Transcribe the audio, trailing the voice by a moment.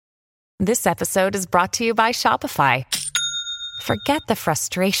This episode is brought to you by Shopify. Forget the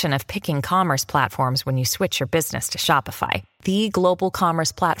frustration of picking commerce platforms when you switch your business to Shopify, the global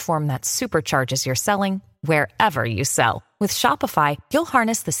commerce platform that supercharges your selling wherever you sell. With Shopify, you'll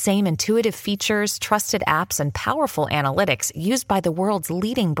harness the same intuitive features, trusted apps, and powerful analytics used by the world's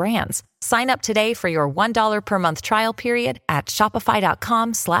leading brands. Sign up today for your $1 per month trial period at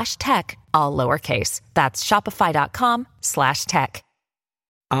shopify.com/tech, all lowercase. That's shopify.com/tech.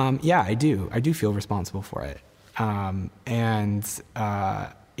 Yeah, I do. I do feel responsible for it.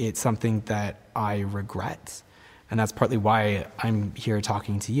 It's something that I regret. And that's partly why I'm here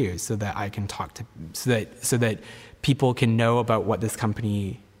talking to you, so that I can talk to, so that people can know about what this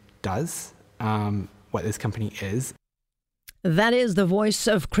company does, what this company is. That is the voice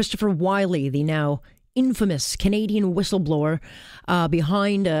of Christopher Wylie, the now infamous Canadian whistleblower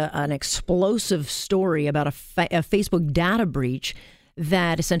behind an explosive story about a Facebook data breach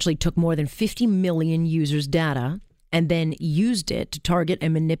that essentially took more than 50 million users' data and then used it to target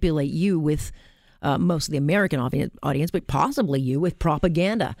and manipulate you with mostly the American audience, but possibly you, with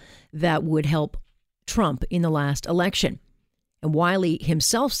propaganda that would help Trump in the last election. And Wylie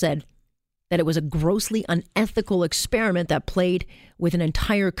himself said that it was a grossly unethical experiment that played with an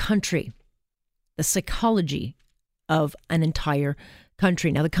entire country, the psychology of an entire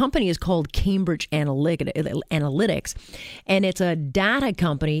country. Now, the company is called Cambridge Analytics, and it's a data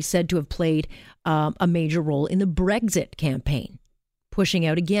company said to have played a major role in the Brexit campaign, pushing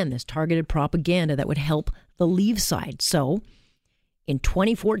out, again, this targeted propaganda that would help the Leave side. So, in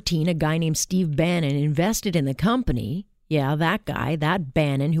 2014, a guy named Steve Bannon invested in the company. Yeah, that guy, that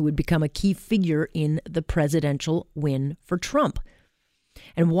Bannon, who would become a key figure in the presidential win for Trump.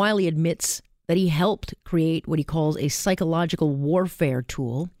 And Wylie admits that he helped create what he calls a psychological warfare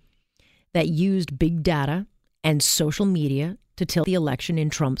tool that used big data and social media to tilt the election in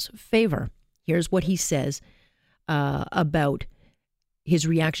Trump's favor. Here's what he says about his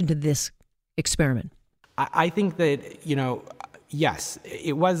reaction to this experiment. I think that, yes,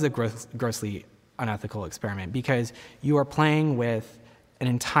 it was a grossly unethical experiment, because you are playing with an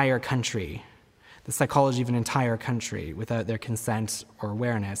entire country, the psychology of an entire country, without their consent or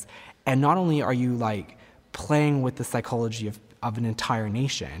awareness. And not only are you playing with the psychology of an entire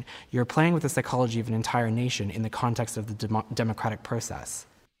nation, you're playing with the psychology of an entire nation in the context of the democratic process.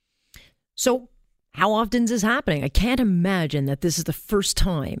 So how often is this happening? I can't imagine that this is the first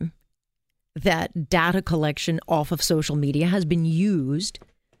time that data collection off of social media has been used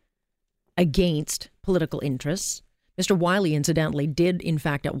against political interests. Mr. Wylie, incidentally, did, in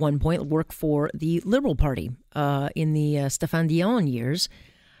fact, at one point work for the Liberal Party in the Stéphane Dion years.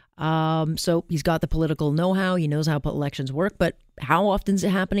 So he's got the political know-how. He knows how elections work. But how often is it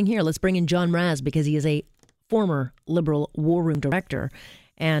happening here? Let's bring in John Raz, because he is a former Liberal War Room director.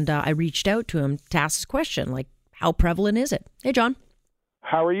 And I reached out to him to ask this question, how prevalent is it? Hey, John.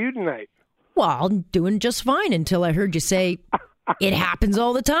 How are you tonight? Well, I'm doing just fine until I heard you say it happens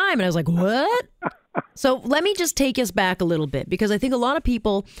all the time. And I was like, what? So let me just take us back a little bit, because I think a lot of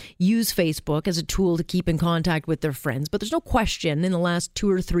people use Facebook as a tool to keep in contact with their friends. But there's no question in the last 2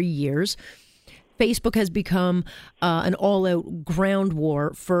 or 3 years, Facebook has become an all-out ground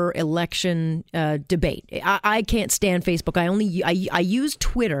war for election debate. I can't stand Facebook. I use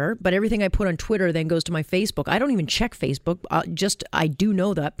Twitter, but everything I put on Twitter then goes to my Facebook. I don't even check Facebook. I do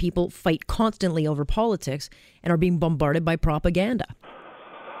know that people fight constantly over politics and are being bombarded by propaganda.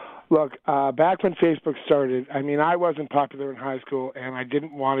 Look, back when Facebook started, I wasn't popular in high school, and I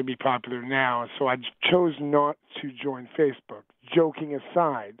didn't want to be popular now, so I chose not to join Facebook. Joking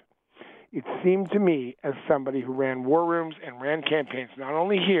aside, it seemed to me, as somebody who ran war rooms and ran campaigns, not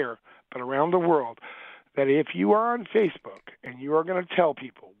only here, but around the world, that if you are on Facebook and you are going to tell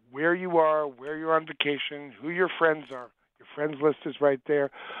people where you are, where you're on vacation, who your friends are, your friends list is right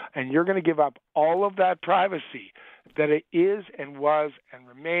there, and you're going to give up all of that privacy, that it is and was and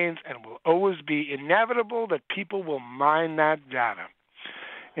remains and will always be inevitable that people will mine that data.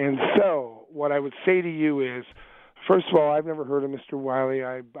 And so what I would say to you is, first of all, I've never heard of Mr. Wylie.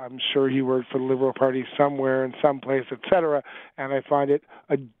 I'm sure he worked for the Liberal Party somewhere in some place, etc. And I find it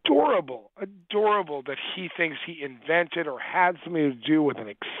adorable that he thinks he invented or had something to do with an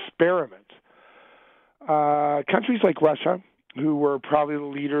experiment. Countries like Russia, who were probably the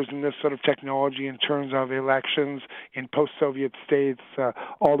leaders in this sort of technology in terms of elections in post-Soviet states,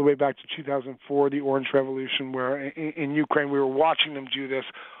 all the way back to 2004, the Orange Revolution, where in Ukraine we were watching them do this.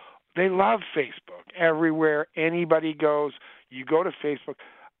 They love Facebook. Everywhere anybody goes, you go to Facebook.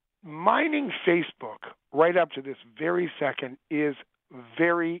 Mining Facebook right up to this very second is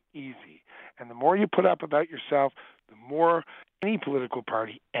very easy. And the more you put up about yourself, the more any political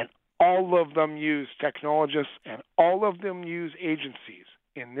party and all of them use technologists, and all of them use agencies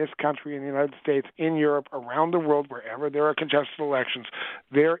in this country, in the United States, in Europe, around the world, wherever there are contested elections.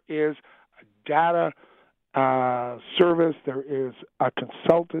 There is a data service, there is a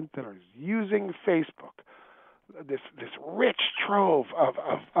consultant that is using Facebook, this rich trove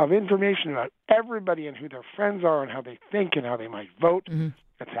of information about everybody and who their friends are and how they think and how they might vote. Mm-hmm.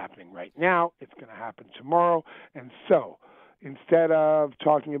 It's happening right now. It's going to happen tomorrow. And so instead of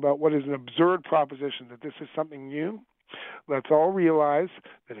talking about what is an absurd proposition that this is something new, let's all realize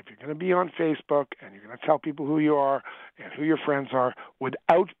that if you're going to be on Facebook and you're going to tell people who you are and who your friends are,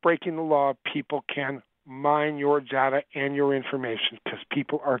 without breaking the law, people can mine your data and your information because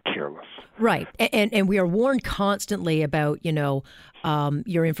people are careless. Right. And we are warned constantly about,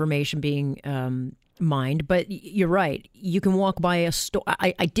 your information being mined. But you're right. You can walk by a store.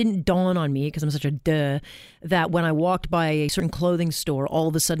 I didn't dawn on me, because I'm such a duh, that when I walked by a certain clothing store, all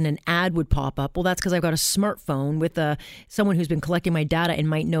of a sudden an ad would pop up. Well, that's because I've got a smartphone with someone who's been collecting my data and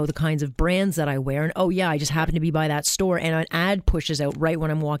might know the kinds of brands that I wear. And, oh, yeah, I just happen to be by that store, and an ad pushes out right when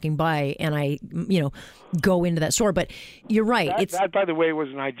I'm walking by, and I, go into that store. But you're right. That, by the way, was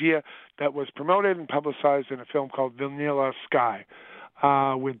an idea that was promoted and publicized in a film called Vanilla Sky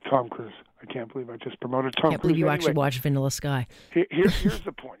with Tom Cruise. I can't believe I just promoted Tom Cruise. Can't believe you actually watched Vanilla Sky. Here's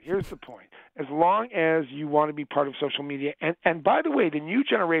the point. As long as you want to be part of social media, and by the way, the new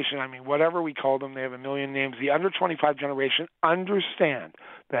generation, whatever we call them, they have a million names, the under 25 generation understand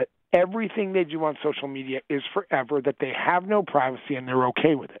that everything they do on social media is forever, that they have no privacy, and they're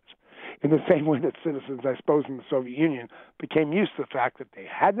okay with it. In the same way that citizens, I suppose, in the Soviet Union became used to the fact that they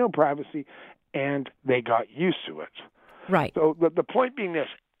had no privacy and they got used to it. Right. So the point being this,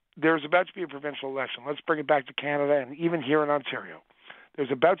 there's about to be a provincial election. Let's bring it back to Canada and even here in Ontario.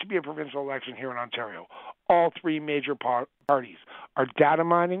 There's about to be a provincial election here in Ontario. All three major parties are data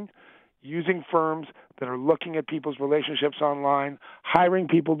mining, using firms that are looking at people's relationships online, hiring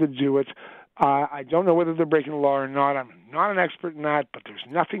people to do it. I don't know whether they're breaking the law or not. I'm not an expert in that, but there's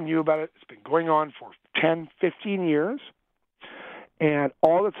nothing new about it. It's been going on for 10, 15 years. And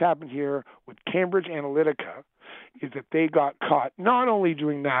all that's happened here with Cambridge Analytica is that they got caught not only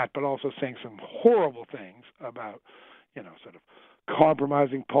doing that, but also saying some horrible things about, sort of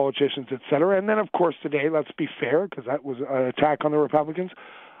compromising politicians, et cetera. And then, of course, today, let's be fair, because that was an attack on the Republicans,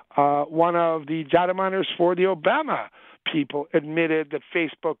 one of the data miners for the Obama people admitted that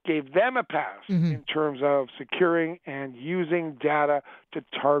Facebook gave them a pass in terms of securing and using data to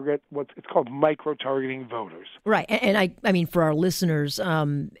target it's called micro-targeting voters. Right. And I mean, for our listeners,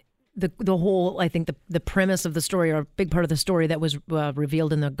 the whole, I think the premise of the story, or a big part of the story that was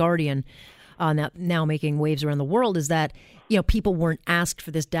revealed in The Guardian, now making waves around the world, is that, people weren't asked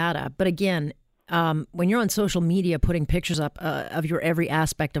for this data. But again, when you're on social media putting pictures up of your every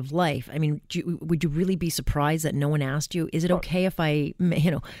aspect of life, would you really be surprised that no one asked you? Is it okay if I,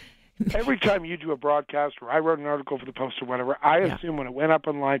 Every time you do a broadcast, or I wrote an article for the Post or whatever, I assume when it went up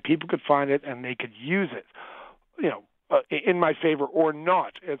online, people could find it and they could use it, in my favor or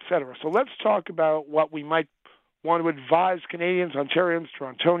not, et cetera. So let's talk about what we might want to advise Canadians, Ontarians,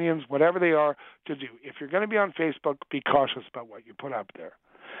 Torontonians, whatever they are, to do. If you're going to be on Facebook, be cautious about what you put up there.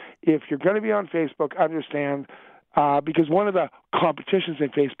 If you're going to be on Facebook, understand, because one of the competitions in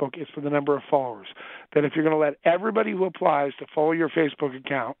Facebook is for the number of followers, that if you're going to let everybody who applies to follow your Facebook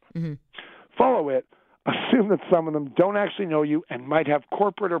account follow it, assume that some of them don't actually know you and might have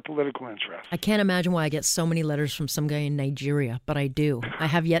corporate or political interests. I can't imagine why I get so many letters from some guy in Nigeria, but I do. I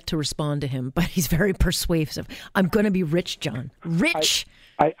have yet to respond to him, but he's very persuasive. I'm going to be rich, John. Rich!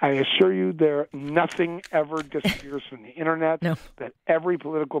 I assure you nothing ever disappears from the internet, no. That every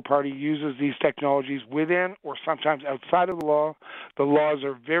political party uses these technologies within or sometimes outside of the law. The laws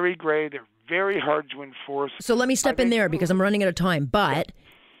are very gray. They're very hard to enforce. So let me step in there because I'm running out of time. But,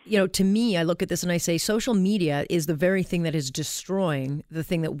 to me, I look at this and I say social media is the very thing that is destroying the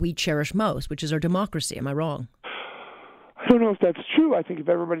thing that we cherish most, which is our democracy. Am I wrong? I don't know if that's true. I think if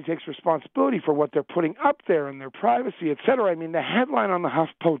everybody takes responsibility for what they're putting up there and their privacy, et cetera. The headline on the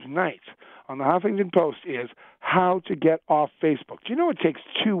HuffPo tonight, on the Huffington Post, is how to get off Facebook. Do you know it takes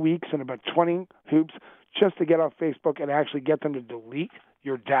 2 weeks and about 20 hoops just to get off Facebook and actually get them to delete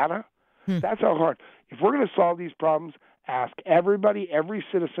your data? That's how hard. If we're going to solve these problems, ask everybody, every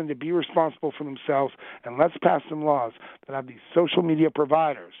citizen to be responsible for themselves, and let's pass some laws that have these social media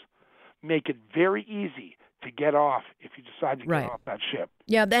providers make it very easy to get off if you decide to get off that ship.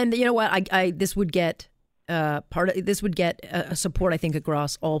 Yeah, then you know what? This would get support, I think,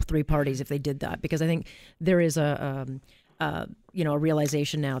 across all three parties if they did that, because I think there is a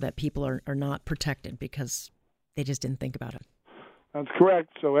realization now that people are not protected because they just didn't think about it. That's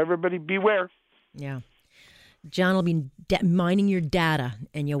correct. So everybody beware. Yeah. John will be mining your data,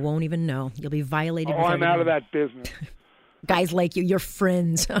 and you won't even know. You'll be violated. Oh, I'm out of that business. Guys like you, you're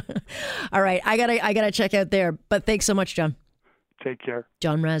friends. All right, I gotta check out there. But thanks so much, John. Take care.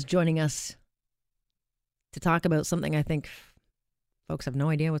 John Raz joining us to talk about something I think folks have no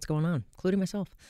idea what's going on, including myself.